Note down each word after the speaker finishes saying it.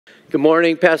Good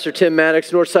morning, Pastor Tim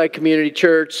Maddox, Northside Community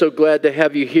Church. So glad to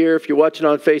have you here. If you're watching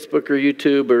on Facebook or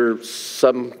YouTube or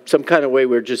some kind of way,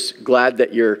 we're just glad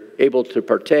that you're able to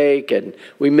partake. And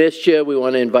we missed you. We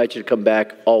want to invite you to come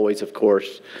back always, of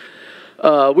course.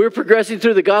 We're progressing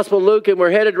through the Gospel of Luke, and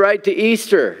we're headed right to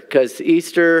Easter, because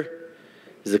Easter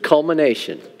is the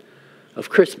culmination of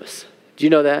Christmas. Do you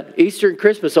know that? Easter and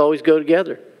Christmas always go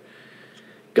together.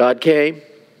 God came.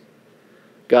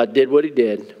 God did what he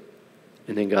did.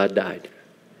 And then God died,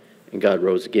 and God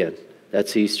rose again.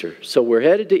 That's Easter. So we're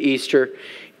headed to Easter.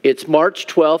 It's March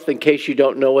 12th, in case you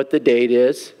don't know what the date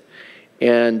is.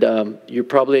 And you're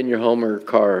probably in your home or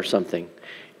car or something.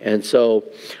 And so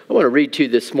I want to read to you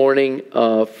this morning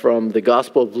from the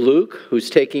Gospel of Luke, who's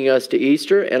taking us to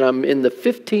Easter. And I'm in the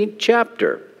 15th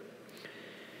chapter.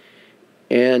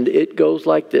 And it goes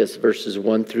like this, verses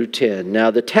 1 through 10. Now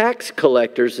the tax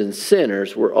collectors and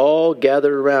sinners were all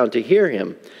gathered around to hear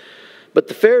him. But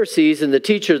the Pharisees and the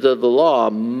teachers of the law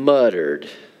muttered,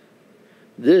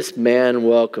 "This man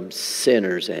welcomes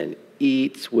sinners and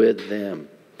eats with them."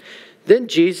 Then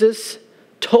Jesus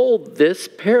told this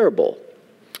parable.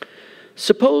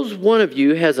 "Suppose one of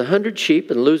you has 100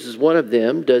 sheep and loses one of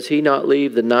them. Does he not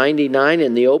leave the 99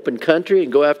 in the open country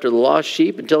and go after the lost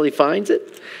sheep until he finds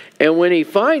it? And when he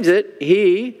finds it,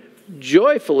 he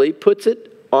joyfully puts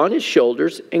it on his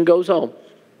shoulders and goes home.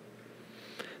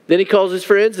 Then he calls his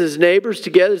friends and his neighbors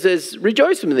together and says,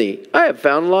 'Rejoice with me, I have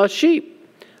found a lost sheep.'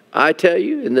 I tell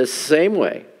you, in the same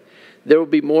way, there will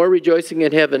be more rejoicing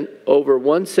in heaven over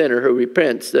one sinner who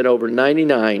repents than over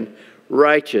 99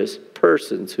 righteous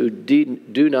persons who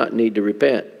do not need to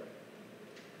repent.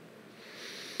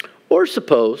 Or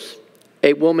suppose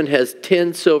a woman has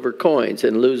 10 silver coins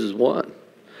and loses one.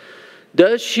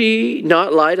 Does she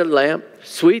not light a lamp,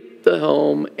 sweep the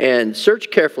home, and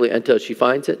search carefully until she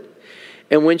finds it?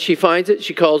 And when she finds it,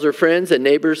 she calls her friends and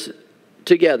neighbors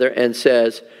together and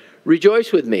says,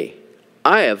 'Rejoice with me,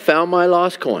 I have found my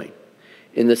lost coin.'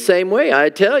 In the same way, I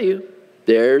tell you,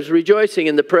 there's rejoicing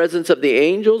in the presence of the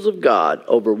angels of God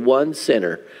over one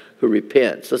sinner who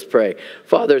repents." Let's pray.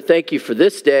 Father, thank you for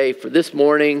this day, for this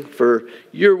morning, for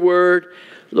your word.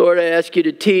 Lord, I ask you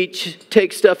to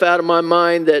take stuff out of my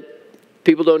mind that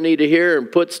people don't need to hear and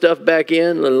put stuff back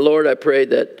in. And Lord, I pray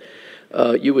that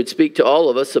you would speak to all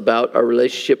of us about our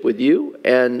relationship with you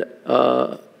and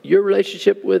your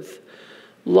relationship with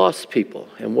lost people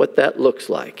and what that looks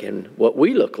like and what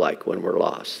we look like when we're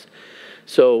lost.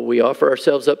 So we offer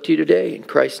ourselves up to you today. In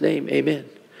Christ's name, amen.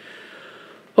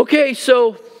 Okay,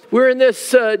 so we're in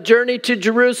this journey to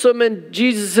Jerusalem, and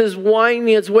Jesus is winding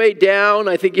his way down.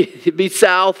 I think it'd be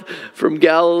south from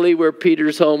Galilee, where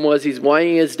Peter's home was. He's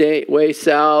winding his way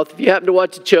south. If you happen to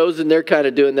watch The Chosen, they're kind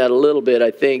of doing that a little bit,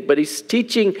 I think. But he's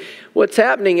teaching what's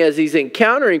happening as he's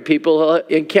encountering people.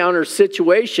 He'll encounter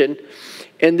situation,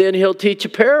 and then he'll teach a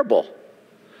parable.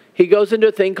 He goes into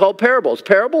a thing called parables.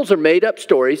 Parables are made-up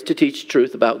stories to teach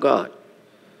truth about God.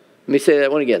 Let me say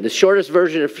that one again. The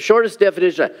shortest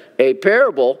definition, a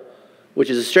parable, which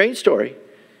is a strange story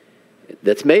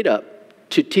that's made up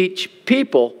to teach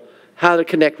people how to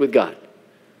connect with God.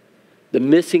 The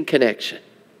missing connection.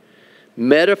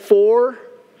 Metaphor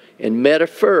and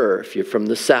metaphor, if you're from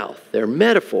the South. They're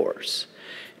metaphors.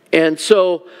 And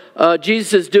so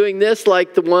Jesus is doing this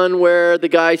like the one where the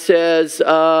guy says,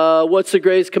 what's the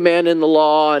greatest command in the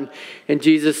law? And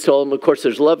Jesus told him, of course,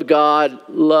 there's love God,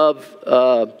 love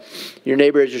your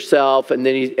neighbor as yourself. And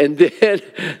then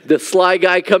the sly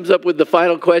guy comes up with the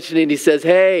final question and he says,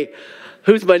 hey,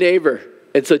 who's my neighbor?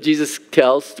 And so Jesus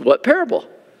tells what parable?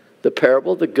 The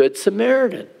parable of the Good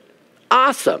Samaritan.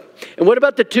 Awesome. And what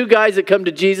about the two guys that come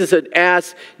to Jesus and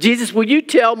ask, Jesus, will you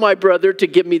tell my brother to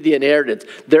give me the inheritance?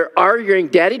 They're arguing,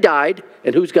 Daddy died,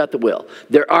 and who's got the will?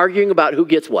 They're arguing about who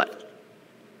gets what.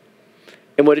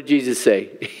 And what did Jesus say?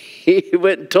 He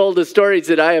went and told the story. He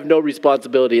said, I have no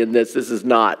responsibility in this. This is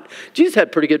not. Jesus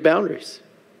had pretty good boundaries.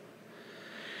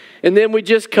 And then we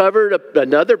just covered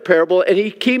another parable, and he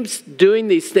keeps doing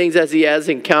these things as he has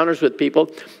encounters with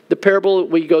people. The parable,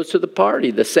 he goes to the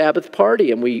party, the Sabbath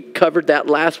party, and we covered that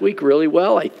last week really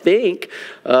well, I think,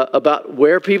 about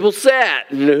where people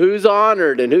sat and who's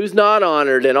honored and who's not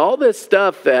honored and all this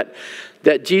stuff that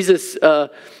Jesus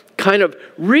kind of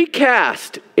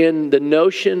recast in the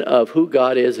notion of who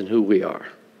God is and who we are.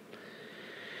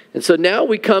 And so now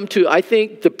we come to, I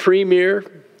think, the premier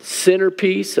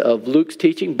centerpiece of Luke's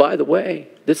teaching. By the way,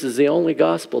 this is the only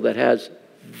gospel that has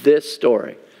this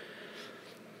story.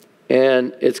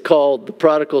 And it's called The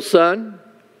Prodigal Son.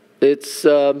 It's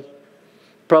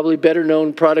probably better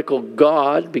known Prodigal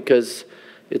God because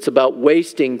it's about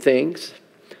wasting things.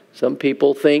 Some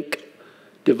people think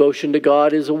devotion to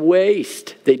God is a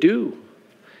waste. They do.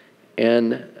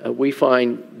 And we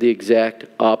find the exact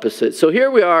opposite. So here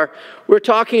we are. We're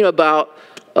talking about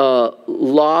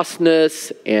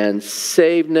lostness and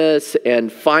savedness and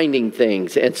finding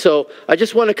things. And so I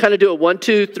just want to kind of do a 1,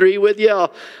 2, 3 with you.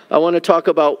 I want to talk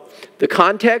about the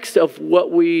context of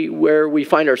where we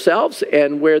find ourselves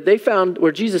and where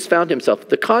Jesus found himself.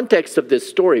 The context of this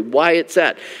story, why it's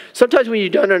at. Sometimes when you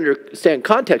don't understand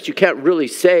context, you can't really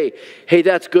say, hey,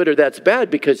 that's good or that's bad,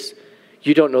 because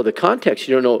you don't know the context.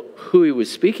 You don't know who he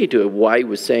was speaking to and why he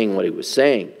was saying what he was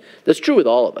saying. That's true with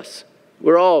all of us.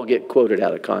 We all get quoted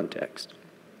out of context,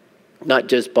 not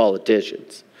just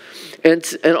politicians. And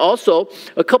also,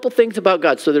 a couple things about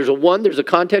God. So there's a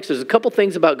context, there's a couple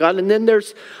things about God, and then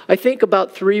there's, I think,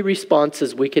 about 3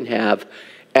 responses we can have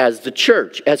as the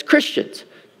church, as Christians,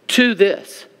 to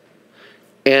this.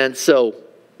 And so,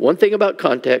 1 thing about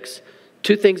context,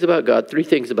 2 things about God, 3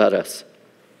 things about us.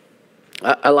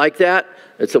 I like that.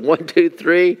 It's a 1, 2,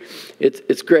 3.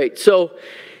 It's great. So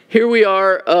here we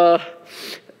are.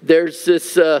 There's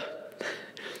this.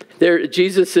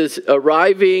 Jesus is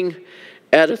arriving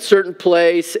at a certain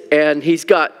place, and he's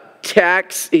got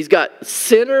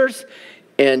sinners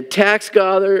and tax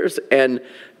gatherers and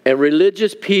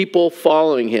religious people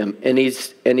following him, and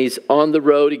he's on the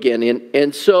road again,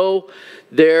 and so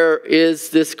there is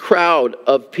this crowd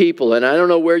of people, and I don't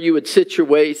know where you would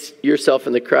situate yourself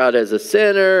in the crowd, as a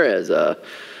sinner, as a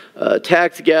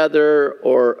tax gatherer,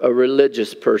 or a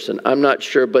religious person. I'm not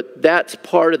sure, but that's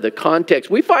part of the context.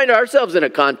 We find ourselves in a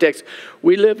context.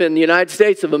 We live in the United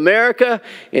States of America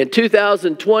in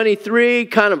 2023,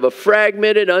 kind of a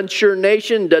fragmented, unsure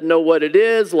nation, doesn't know what it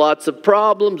is, lots of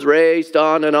problems, race,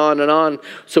 on and on and on.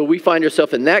 So we find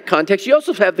ourselves in that context. You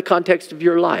also have the context of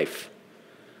your life.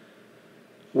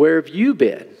 Where have you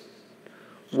been?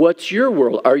 What's your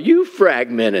world? Are you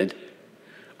fragmented?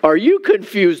 Are you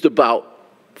confused about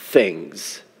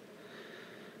things?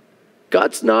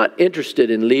 God's not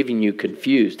interested in leaving you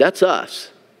confused. That's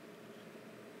us.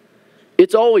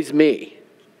 It's always me.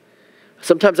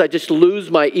 Sometimes I just lose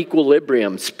my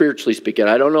equilibrium, spiritually speaking.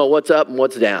 I don't know what's up and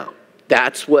what's down.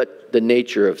 That's what the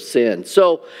nature of sin.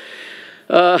 So,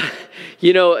 and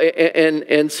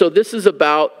so this is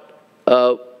about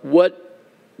what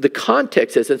the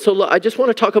context is. And so I just want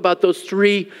to talk about those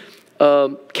 3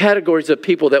 categories of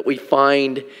people that we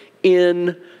find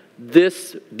in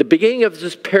the beginning of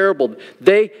this parable.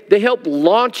 They help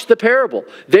launch the parable.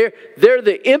 They're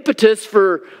the impetus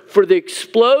for the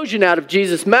explosion out of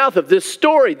Jesus' mouth of this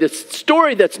story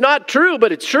that's not true,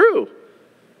 but it's true.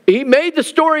 He made the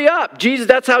story up.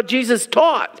 That's how Jesus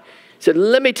taught. He said,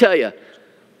 let me tell you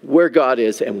where God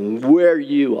is and where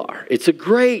you are. It's a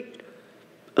great,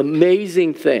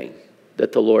 amazing thing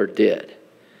that the Lord did,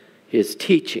 his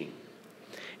teaching.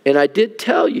 And I did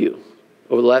tell you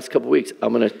over the last couple of weeks,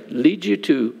 I'm going to lead you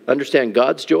to understand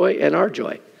God's joy and our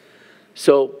joy.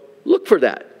 So look for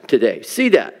that today. See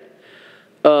that.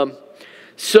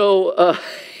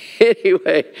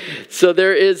 Anyway, so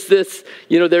there is this,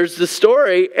 there's the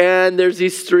story, and there's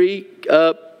these 3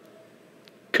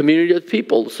 community of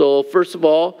people. So first of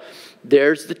all,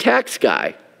 there's the tax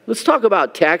guy. Let's talk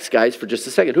about tax guys for just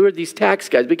a second. Who are these tax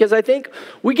guys? Because I think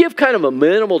we give kind of a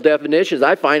minimal definitions.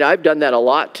 I find I've done that a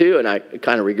lot too, and I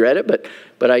kind of regret it,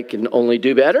 but I can only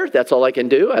do better. That's all I can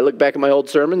do. I look back at my old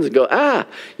sermons and go,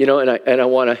 and I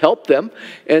want to help them.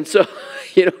 And so,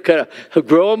 kind of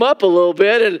grow them up a little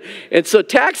bit. And so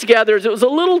tax gatherers, it was a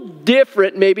little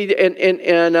different maybe,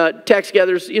 and tax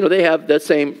gatherers, they have the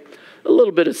same, a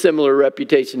little bit of similar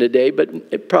reputation today,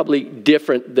 but probably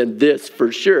different than this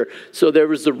for sure. So there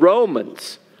was the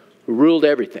Romans who ruled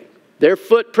everything. Their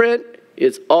footprint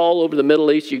is all over the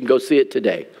Middle East. You can go see it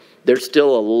today. There's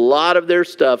still a lot of their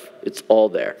stuff. It's all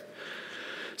there.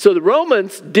 So the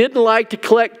Romans didn't like to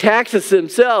collect taxes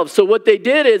themselves. So what they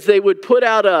did is they would put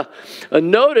out a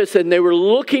notice, and they were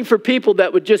looking for people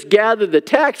that would just gather the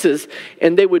taxes,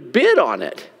 and they would bid on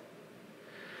it.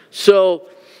 So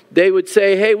they would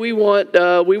say, hey, we want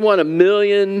 1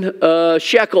 million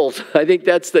shekels. I think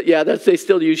they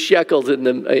still use shekels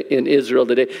in Israel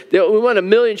today. We want 1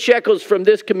 million shekels from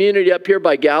this community up here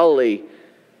by Galilee.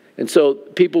 And so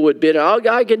people would bid,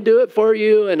 I can do it for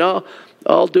you, and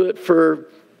I'll do it for,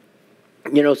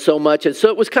 so much. And so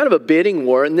it was kind of a bidding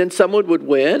war, and then someone would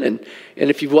win. And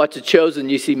if you've watched The Chosen,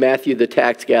 you see Matthew the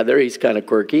tax gatherer. He's kind of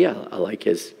quirky. I like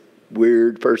his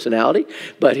weird personality,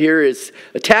 but here is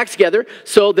a tax gatherer.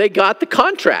 So they got the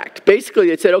contract. Basically,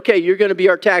 they said, okay, you're going to be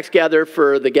our tax gatherer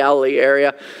for the Galilee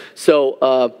area,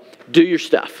 so do your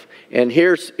stuff. And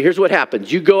here's what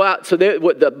happens. You go out. So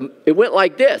it went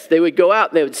like this. They would go out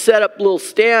and they would set up little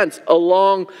stands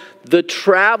along the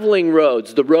traveling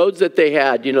roads, the roads that they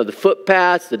had. You know, the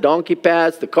footpaths, the donkey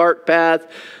paths, the cart path.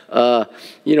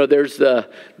 There's the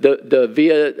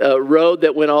via road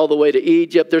that went all the way to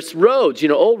Egypt. There's roads. You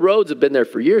know, old roads have been there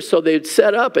for years. So they'd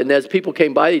set up, and as people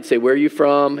came by, they'd say, "Where are you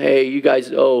from? Hey, you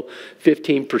guys owe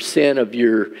 15% of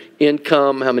your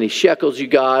income. How many shekels you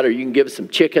got? Or you can give us some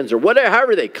chickens," or whatever.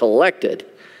 However they collected.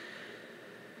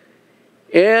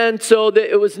 And so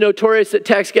it was notorious that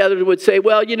tax gatherers would say,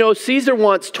 "Well, you know, Caesar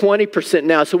wants 20%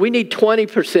 now, so we need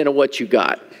 20% of what you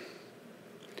got."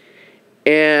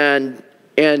 And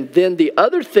then the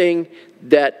other thing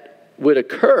that would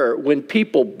occur when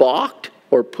people balked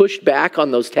or pushed back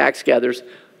on those tax gatherers,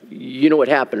 you know what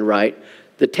happened, right?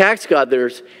 The tax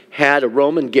gatherers had a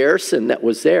Roman garrison that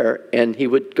was there, and he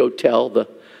would go tell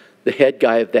the head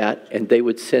guy of that, and they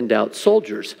would send out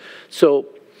soldiers. So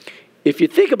if you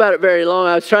think about it very long,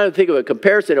 I was trying to think of a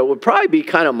comparison. It would probably be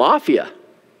kind of mafia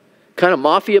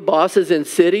bosses in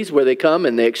cities where they come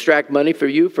and they extract money for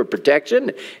you for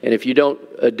protection. And if you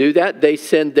don't do that, they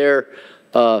send their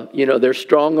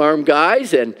strong-arm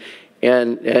guys and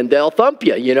they'll thump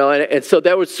you, you know. And so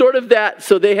there was sort of that.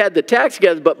 So they had the tax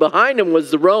gatherers, but behind them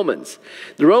was the Romans.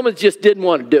 The Romans just didn't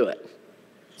want to do it.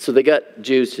 So they got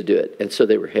Jews to do it, and so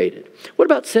they were hated. What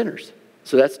about sinners?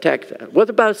 So that's tax.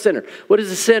 What about a sinner? What is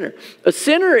a sinner? A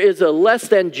sinner is a less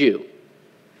than Jew.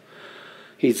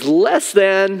 He's less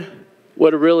than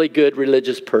what a really good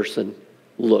religious person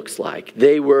looks like.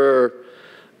 They were,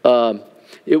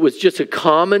 it was just a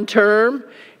common term.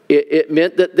 It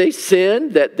meant that they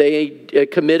sinned, that they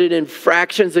committed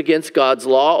infractions against God's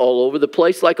law all over the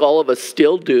place, like all of us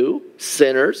still do,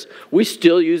 sinners. We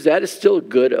still use that. It's still a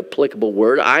good, applicable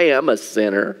word. I am a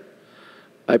sinner.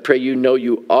 I pray you know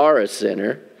you are a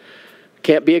sinner.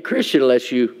 Can't be a Christian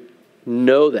unless you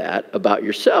know that about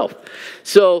yourself.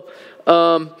 So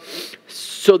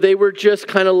they were just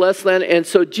kind of less than, and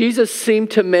so Jesus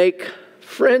seemed to make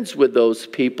friends with those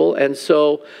people. And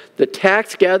so the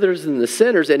tax gatherers and the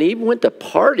sinners, and he even went to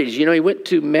parties. You know, he went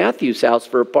to Matthew's house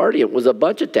for a party. It was a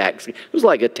bunch of it was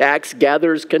like a tax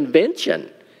gatherers convention.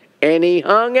 And he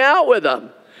hung out with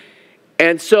them.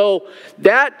 And so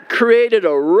that created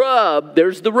a rub.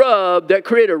 There's the rub. That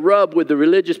created a rub with the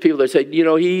religious people. They said, you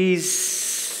know, we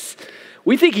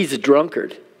think he's a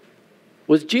drunkard.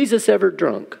 Was Jesus ever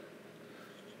drunk?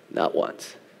 Not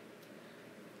once.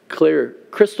 Clear,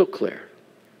 crystal clear.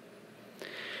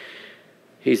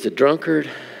 He's a drunkard,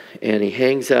 and he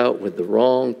hangs out with the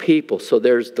wrong people. So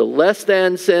there's the less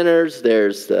than sinners,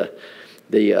 there's the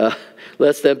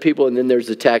less than people, and then there's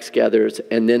the tax gatherers,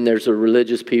 and then there's the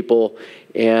religious people.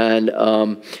 And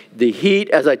the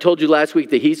heat, as I told you last week,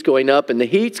 the heat's going up, and the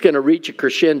heat's going to reach a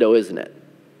crescendo, isn't it?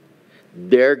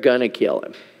 They're going to kill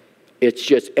him. It's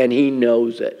just, and he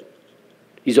knows it.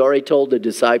 He's already told the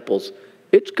disciples,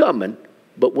 it's coming,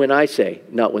 but when I say,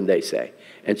 not when they say.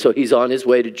 And so he's on his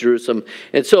way to Jerusalem.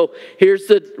 And so here's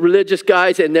the religious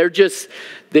guys, and they're just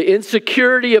the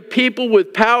insecurity of people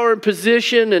with power and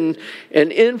position and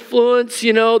influence.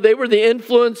 You know, they were the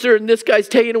influencer, and this guy's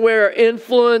taking away our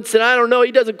influence. And I don't know,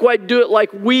 he doesn't quite do it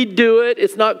like we do it.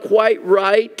 It's not quite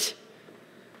right.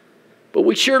 But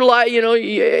we sure like, you know,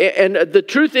 and the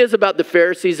truth is about the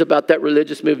Pharisees, about that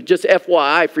religious movement, just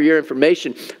FYI for your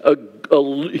information, a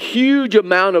huge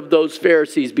amount of those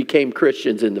Pharisees became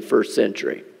Christians in the first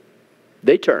century.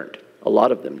 They turned. A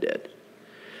lot of them did.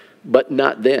 But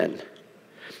not then.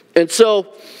 And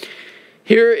so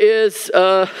here is,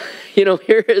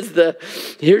 here's the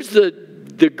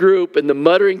group and the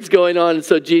mutterings going on. And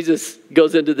so Jesus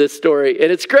goes into this story.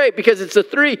 And it's great because it's a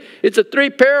three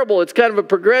parable. It's kind of a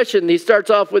progression. He starts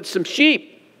off with some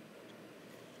sheep.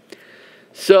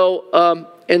 So,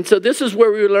 and so this is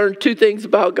where we learn two things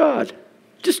about God.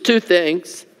 Just two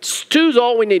things. Two's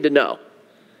all we need to know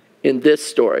in this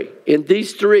story. In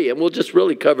these three. And we'll just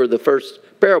really cover the first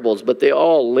parables, but they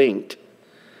all linked.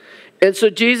 And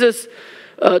so Jesus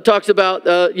talks about,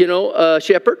 a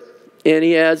shepherd. And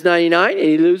he has 99 and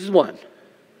he loses one.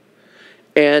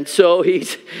 And so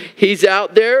he's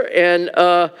out there, and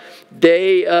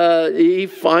he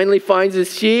finally finds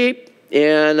his sheep.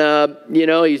 And,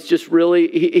 he's just really,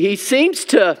 he seems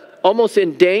to almost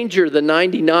endanger the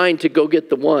 99 to go get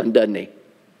the one, doesn't he?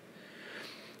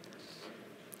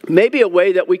 Maybe a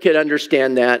way that we could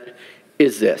understand that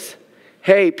is this.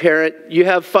 Hey, parent, you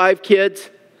have 5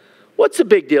 kids. What's the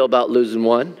big deal about losing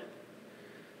one?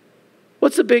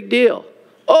 What's the big deal?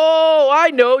 Oh, I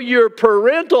know, your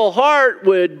parental heart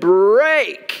would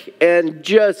break and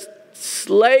just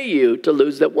slay you to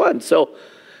lose that one. So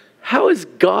How is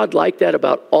God like that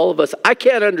about all of us? I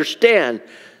can't understand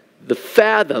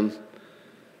fathom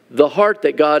the heart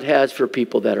that God has for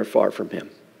people that are far from him.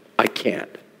 I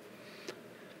can't.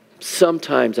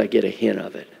 Sometimes I get a hint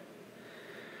of it.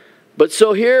 But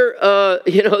so here, so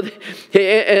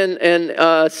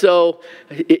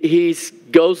he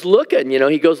goes looking,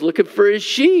 he goes looking for his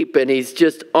sheep, and he's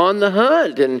just on the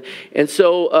hunt. And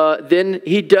so then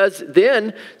he does,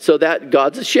 so that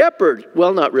God's a shepherd.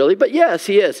 Well, not really, but yes,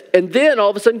 he is. And then all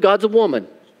of a sudden, God's a woman.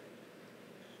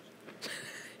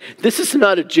 This is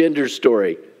not a gender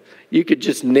story. You could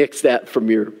just nix that from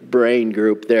your brain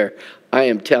group there. I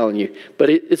am telling you. But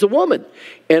it's a woman.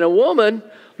 And a woman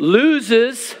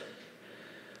loses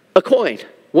a coin,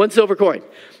 1 silver coin,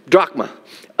 drachma,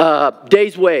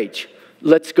 day's wage.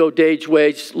 Let's go day's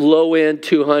wage, low end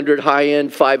 200, high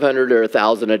end 500 or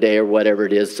 1,000 a day or whatever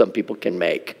it is some people can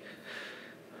make.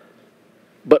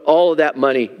 But all of that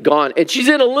money gone. And she's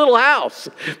in a little house.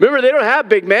 Remember, they don't have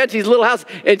big mansions, little house,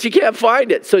 and she can't find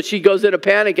it. So she goes in a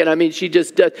panic, and I mean, she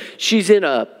just does. She's in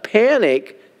a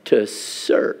panic to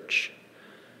search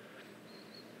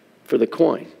for the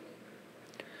coin.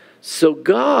 So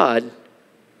God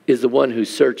is the one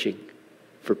who's searching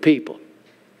for people.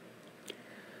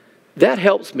 That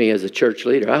helps me as a church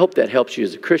leader. I hope that helps you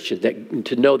as a Christian,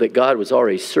 to know that God was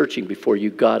already searching before you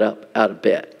got up out of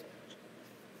bed.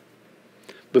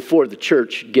 Before the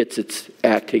church gets its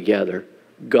act together,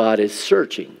 God is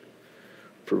searching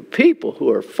for people who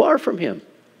are far from him.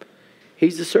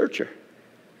 He's the searcher.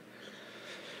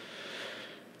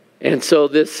 And so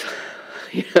this,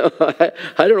 I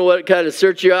don't know what kind of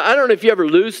search you are. I don't know if you ever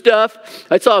lose stuff.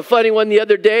 I saw a funny one the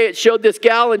other day. It showed this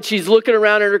gal, and she's looking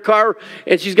around in her car,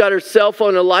 and she's got her cell phone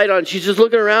and a light on. She's just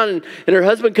looking around, and her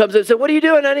husband comes in and said, "What are you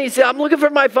doing, honey?" He said, "I'm looking for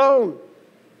my phone."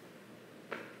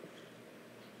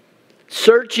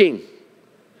 Searching.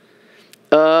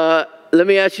 Let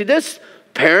me ask you this.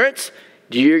 Parents,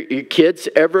 do your kids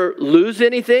ever lose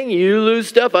anything? You lose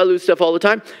stuff. I lose stuff all the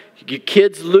time. Your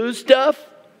kids lose stuff?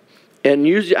 And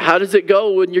usually, how does it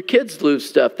go when your kids lose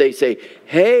stuff? They say,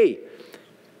 "Hey,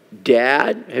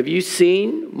 Dad, have you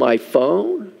seen my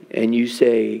phone?" And you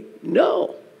say,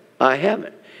 "No, I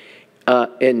haven't."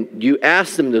 And you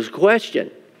ask them this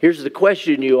question. Here's the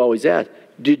question you always ask.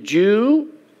 "Did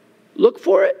you look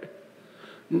for it?"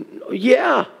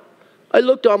 "Yeah, I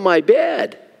looked on my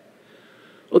bed."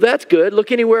 "Well, that's good.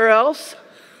 Look anywhere else?"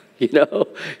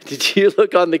 Did you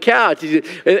look on the couch?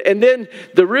 And then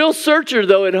the real searcher,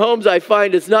 though, in homes, I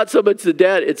find it's not so much the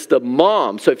dad, it's the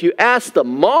mom. So if you ask the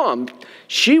mom,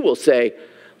 she will say,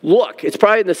 "Look, it's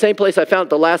probably in the same place I found it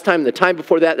the last time, the time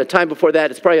before that, the time before that.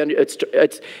 It's probably under,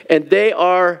 and they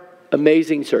are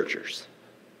amazing searchers.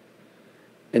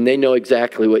 And they know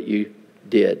exactly what you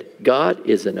did. God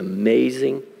is an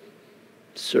amazing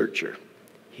searcher.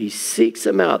 He seeks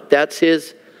them out. That's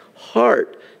his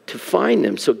heart, to find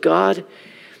them. So God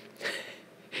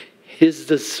is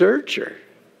the searcher.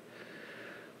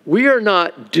 We are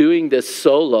not doing this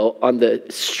solo on the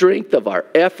strength of our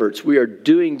efforts. We are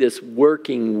doing this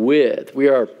working with. We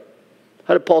are,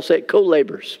 how did Paul say it?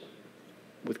 Co-laborers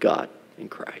with God in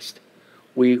Christ.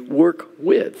 We work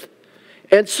with.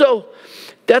 And so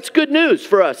that's good news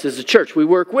for us as a church. We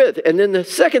work with. And then the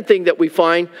second thing that we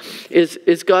find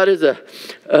is God is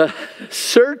a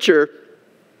searcher.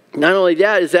 Not only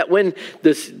that, is that when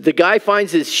the guy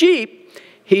finds his sheep,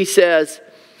 he says,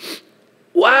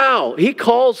 wow, he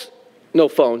calls, no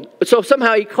phone. So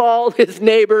somehow he called his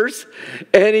neighbors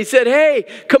and he said, "Hey,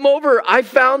 come over. I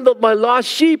found my lost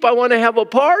sheep. I want to have a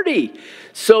party."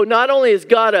 So not only is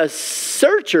God a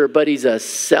searcher, but he's a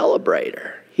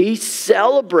celebrator. He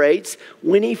celebrates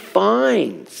when he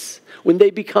finds, when they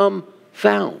become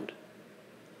found.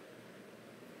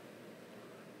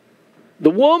 The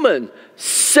woman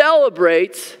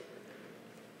celebrates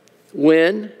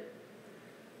when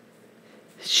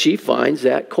she finds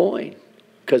that coin,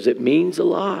 because it means a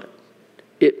lot.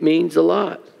 It means a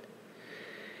lot.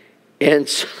 And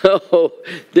so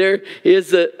there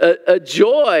is a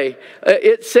joy.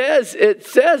 It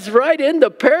says right in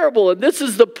the parable, and this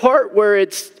is the part where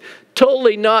it's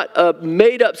totally not a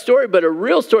made-up story, but a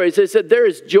real story. It said there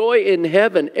is joy in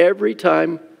heaven every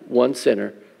time one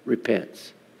sinner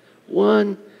repents.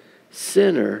 One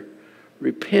sinner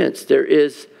repents. There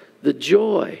is the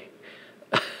joy.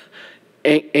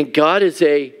 And God is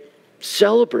a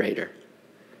celebrator.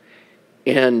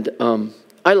 And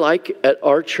I like at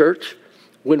our church,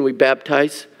 when we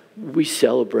baptize, we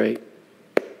celebrate.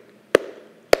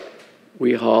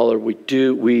 We holler,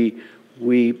 because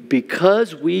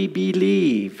we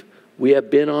believe we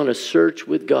have been on a search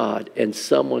with God and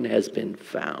someone has been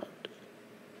found.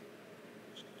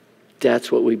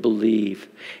 That's what we believe.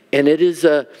 And it is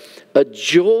a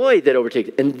joy that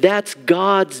overtakes. And that's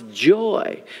God's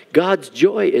joy. God's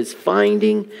joy is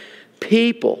finding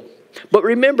people. But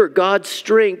remember, God's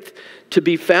strength to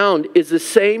be found is the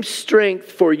same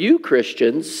strength for you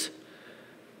Christians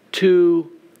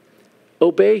to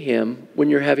obey Him when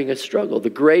you're having a struggle. The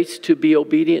grace to be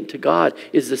obedient to God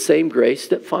is the same grace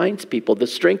that finds people. The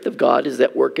strength of God is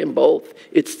at work in both.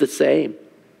 It's the same.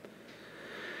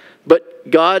 But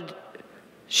God,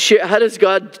 how does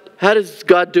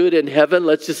God do it in heaven?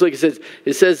 Let's just look.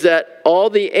 It says that all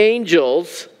the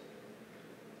angels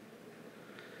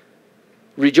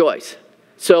rejoice.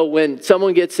 So when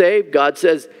someone gets saved, God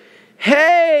says,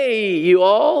 hey, you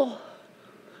all,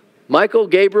 Michael,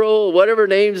 Gabriel, whatever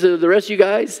names of the rest of you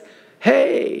guys,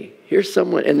 hey, here's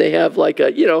someone. And they have like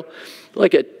a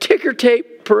ticker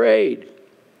tape parade,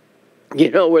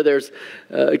 where there's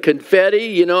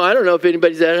confetti. I don't know if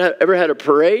anybody's ever had a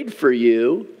parade for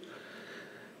you,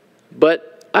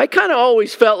 but I kind of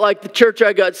always felt like the church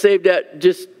I got saved at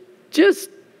just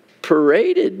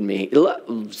paraded me,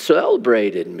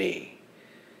 celebrated me.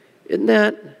 Isn't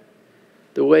that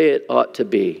the way it ought to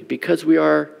be? Because we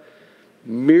are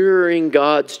mirroring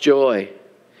God's joy.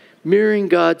 Mirroring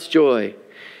God's joy.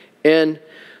 And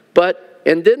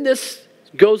then this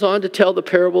goes on to tell the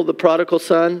parable of the prodigal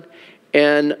son.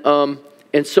 And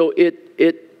so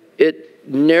it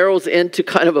narrows into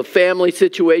kind of a family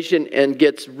situation and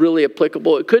gets really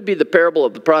applicable. It could be the parable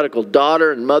of the prodigal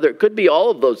daughter and mother. It could be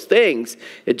all of those things.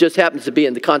 It just happens to be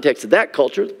in the context of that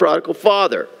culture, the prodigal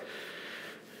father.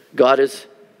 God is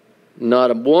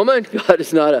not a woman. God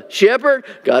is not a shepherd.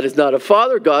 God is not a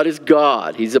father. God is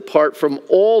God. He's apart from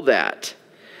all that.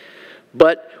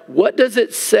 But what does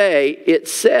it say? It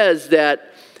says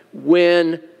that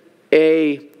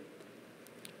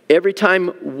every time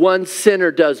one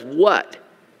sinner does what?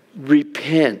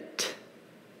 Repent.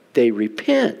 They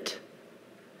repent.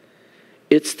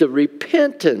 It's the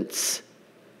repentance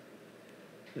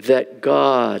that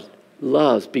God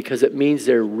loves because it means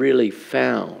they're really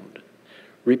found.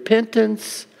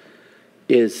 Repentance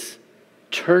is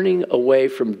turning away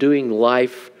from doing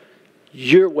life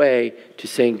your way to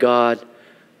saying, God,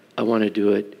 I want to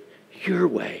do it your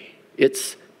way.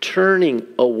 It's turning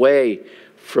away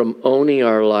from owning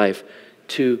our life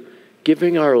to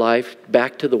giving our life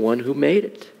back to the one who made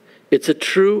it. It's a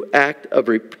true act of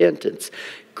repentance.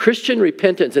 Christian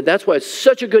repentance, and that's why it's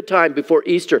such a good time before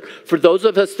Easter for those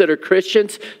of us that are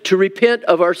Christians to repent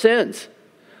of our sins,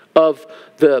 of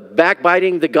the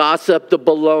backbiting, the gossip, the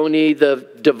baloney, the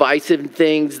divisive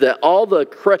things,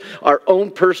 our own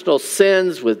personal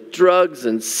sins with drugs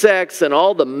and sex and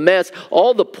all the mess,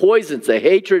 all the poisons, the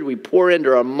hatred we pour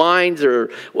into our minds,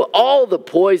 all the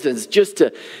poisons just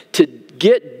to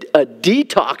get a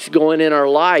detox going in our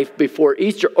life before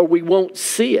Easter, or we won't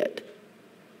see it.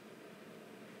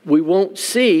 We won't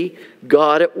see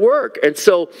God at work. And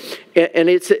so,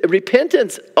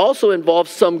 repentance also involves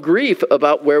some grief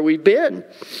about where we've been.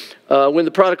 When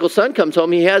the prodigal son comes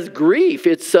home, he has grief.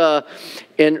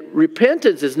 And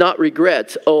repentance is not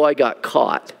regrets. Oh, I got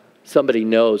caught. Somebody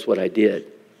knows what I did.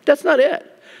 That's not it.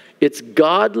 It's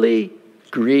godly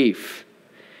grief.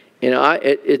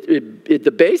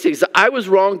 The basics, I was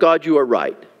wrong, God, you are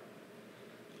right.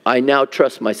 I now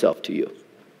trust myself to you.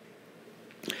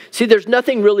 See, there's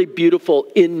nothing really beautiful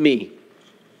in me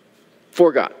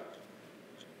for God.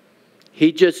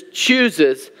 He just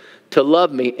chooses to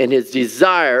love me, and His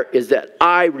desire is that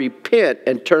I repent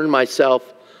and turn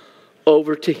myself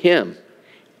over to Him.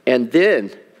 And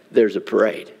then there's a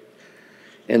parade.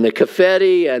 And the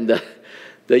confetti and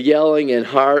the yelling and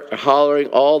hollering,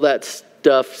 all that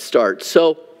stuff starts.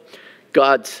 So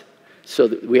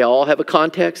that we all have a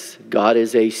context. God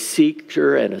is a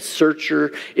seeker and a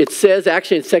searcher. It says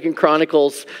actually in 2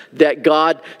 Chronicles that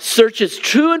God searches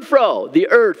to and fro the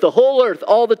earth, the whole earth,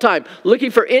 all the time,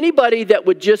 looking for anybody that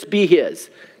would just be His.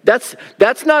 That's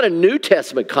not a New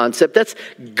Testament concept. That's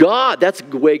God. That's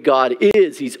the way God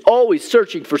is. He's always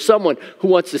searching for someone who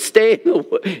wants to stay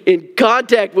in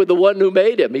contact with the one who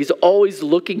made him. He's always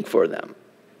looking for them.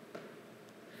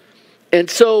 And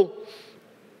so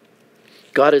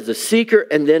God is a seeker,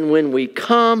 and then when we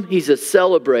come, He's a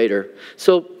celebrator.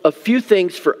 So a few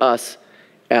things for us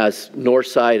as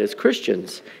Northside, as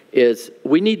Christians, is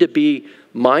we need to be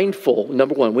mindful.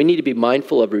 Number one, we need to be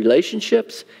mindful of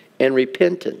relationships and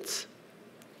repentance.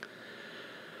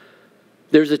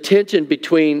 There's a tension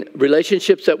between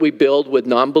relationships that we build with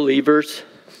non-believers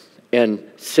and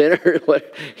sinner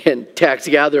and tax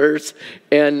gatherers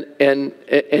and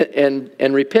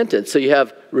repentance. So you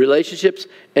have relationships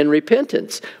and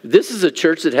repentance. This is a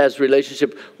church that has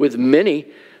relationship with many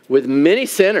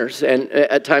sinners, and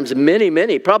at times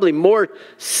many, probably more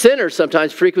sinners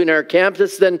sometimes frequenting our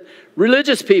campus than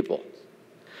religious people.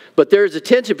 But there is a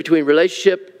tension between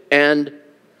relationship and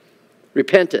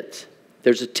repentance.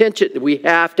 There's a tension that we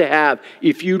have to have.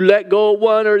 If you let go of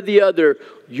one or the other,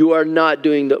 we are not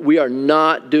doing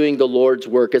the Lord's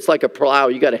work. It's like a plow.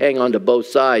 You got to hang on to both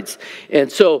sides. And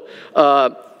so,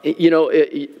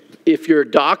 if you're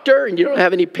a doctor and you don't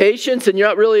have any patience, and you're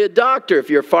not really a doctor. If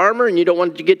you're a farmer and you don't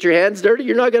want to get your hands dirty,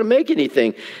 you're not going to make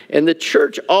anything. And the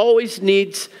church always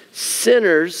needs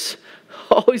sinners,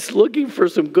 always looking for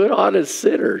some good, honest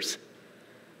sinners.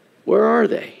 Where are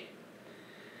they?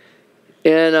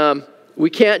 And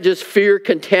we can't just fear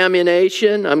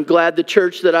contamination. I'm glad the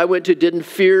church that I went to didn't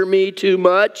fear me too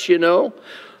much,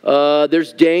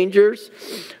 There's dangers.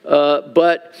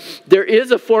 But there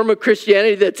is a form of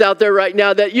Christianity that's out there right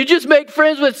now that you just make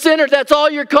friends with sinners. That's all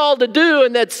you're called to do.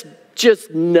 And that's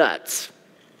just nuts.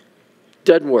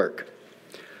 Doesn't work.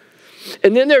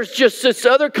 And then there's just this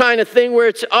other kind of thing where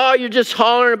it's, you're just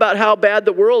hollering about how bad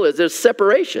the world is. There's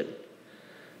separation.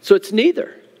 So it's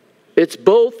neither. It's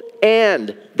both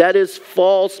and. That is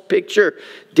false picture.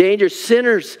 Danger.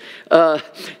 Sinners.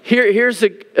 Here's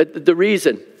the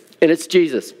reason. And it's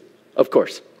Jesus, of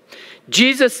course.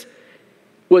 Jesus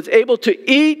was able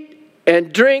to eat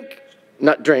and drink,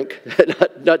 not drink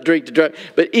to drink,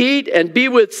 but eat and be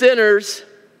with sinners.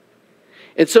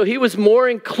 And so he was more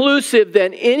inclusive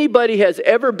than anybody has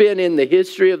ever been in the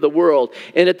history of the world.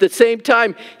 And at the same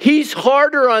time, he's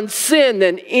harder on sin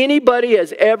than anybody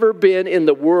has ever been in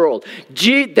the world.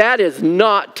 That is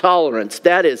not tolerance.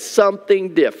 That is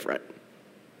something different.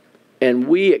 And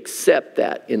we accept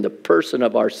that in the person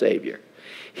of our Savior.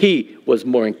 He was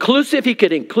more inclusive. He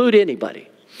could include anybody.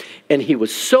 And he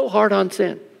was so hard on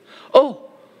sin. Oh,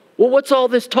 well, what's all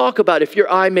this talk about? If your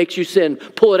eye makes you sin,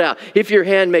 pull it out. If your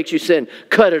hand makes you sin,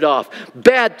 cut it off.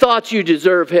 Bad thoughts, you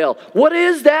deserve hell. What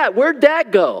is that? Where'd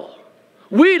that go?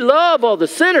 We love all the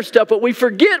sinner stuff, but we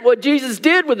forget what Jesus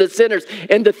did with the sinners.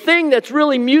 And the thing that's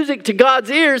really music to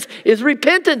God's ears is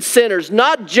repentant sinners,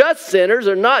 not just sinners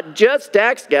or not just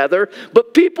tax gatherer,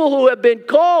 but people who have been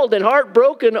called and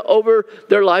heartbroken over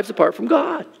their lives apart from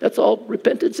God. That's all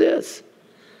repentance is.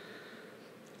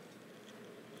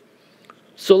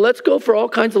 So let's go for all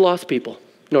kinds of lost people,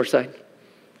 Northside.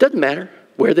 Doesn't matter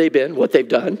where they've been, what they've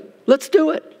done. Let's do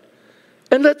it.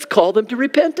 And let's call them to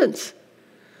repentance.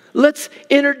 Let's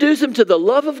introduce them to the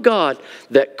love of God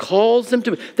that calls them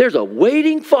to. There's a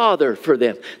waiting Father for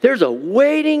them. There's a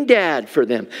waiting Dad for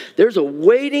them. There's a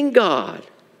waiting God.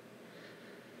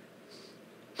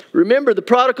 Remember the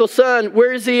prodigal son,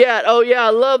 where is he at? Oh yeah,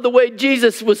 I love the way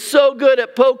Jesus was so good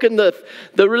at poking the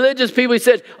religious people. He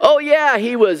said, oh yeah,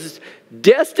 he was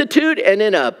destitute and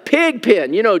in a pig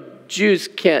pen. Jews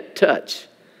can't touch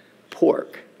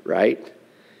pork, right?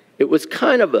 It was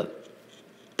kind of a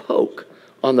poke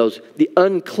on the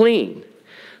unclean.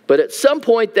 But at some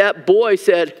point that boy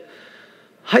said,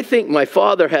 I think my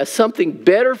Father has something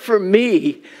better for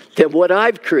me than what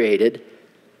I've created.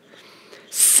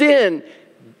 Sin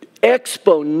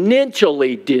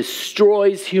exponentially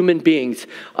destroys human beings.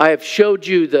 I have showed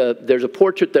you there's a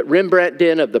portrait that Rembrandt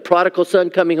did of the prodigal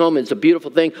son coming home. It's a beautiful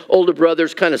thing. Older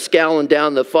brother's kind of scowling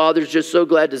down. The father's just so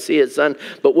glad to see his son.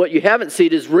 But what you haven't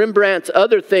seen is Rembrandt's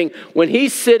other thing when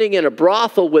he's sitting in a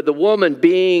brothel with a woman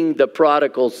being the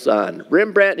prodigal son.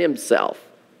 Rembrandt himself,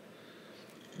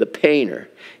 the painter.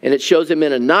 And it shows him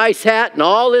in a nice hat and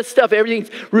all this stuff.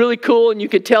 Everything's really cool, and you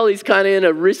can tell he's kind of in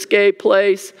a risque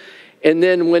place. And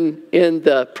then when in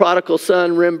the prodigal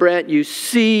son, Rembrandt, you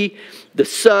see the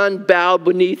son bowed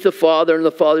beneath the father, and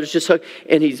the father's just hugged,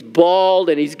 and he's bald,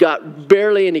 and he's got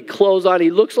barely any clothes on.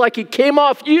 He looks like he came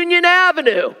off Union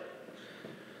Avenue.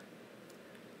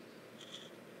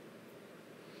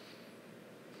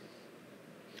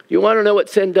 You want to know what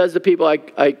sin does to people?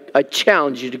 I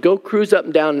challenge you to go cruise up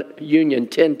and down Union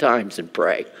 10 times and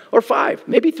pray. Or 5,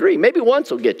 maybe 3, maybe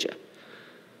once will get you.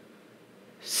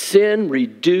 Sin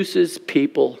reduces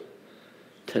people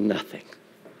to nothing.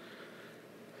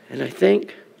 And I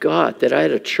thank God that I had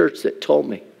a church that told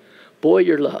me, boy,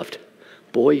 you're loved.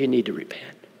 Boy, you need to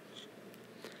repent.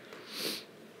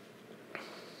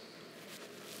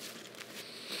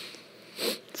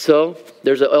 So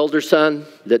there's an elder son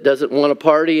that doesn't want to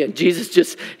party, and Jesus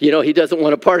just, he doesn't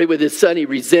want to party with his son. He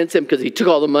resents him because he took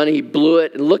all the money, he blew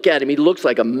it, and look at him. He looks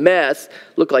like a mess.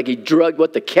 Looked like he drugged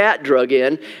what the cat drug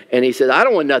in, and he said, I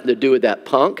don't want nothing to do with that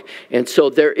punk. And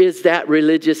so there is that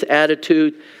religious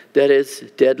attitude that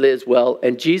is deadly as well.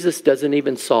 And Jesus doesn't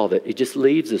even solve it. He just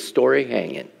leaves the story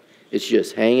hanging. It's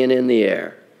just hanging in the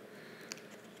air.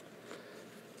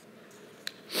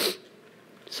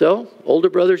 So, older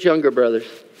brothers, younger brothers,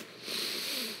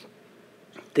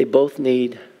 they both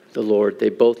need the Lord. They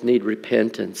both need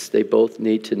repentance. They both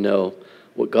need to know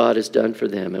what God has done for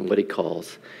them and what He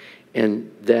calls. And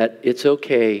that it's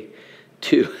okay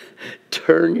to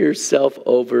turn yourself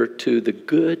over to the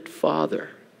good Father,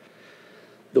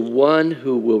 the one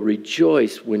who will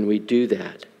rejoice when we do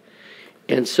that.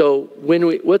 And so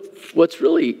what's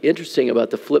really interesting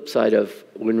about the flip side of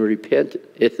when we repent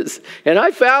is, and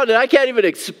I found it, I can't even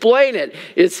explain it,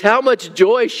 is how much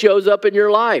joy shows up in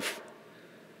your life.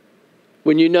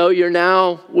 When you know you're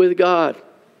now with God.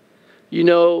 You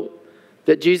know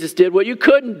that Jesus did what you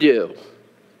couldn't do.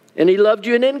 And He loved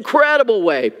you in an incredible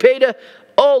way. Paid an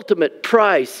ultimate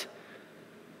price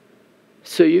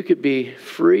so you could be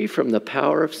free from the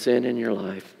power of sin in your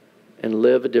life and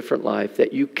live a different life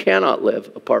that you cannot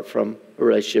live apart from a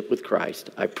relationship with Christ.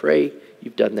 I pray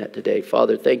you've done that today.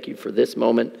 Father, thank you for this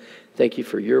moment. Thank you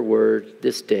for your word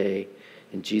this day.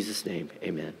 In Jesus' name,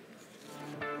 amen.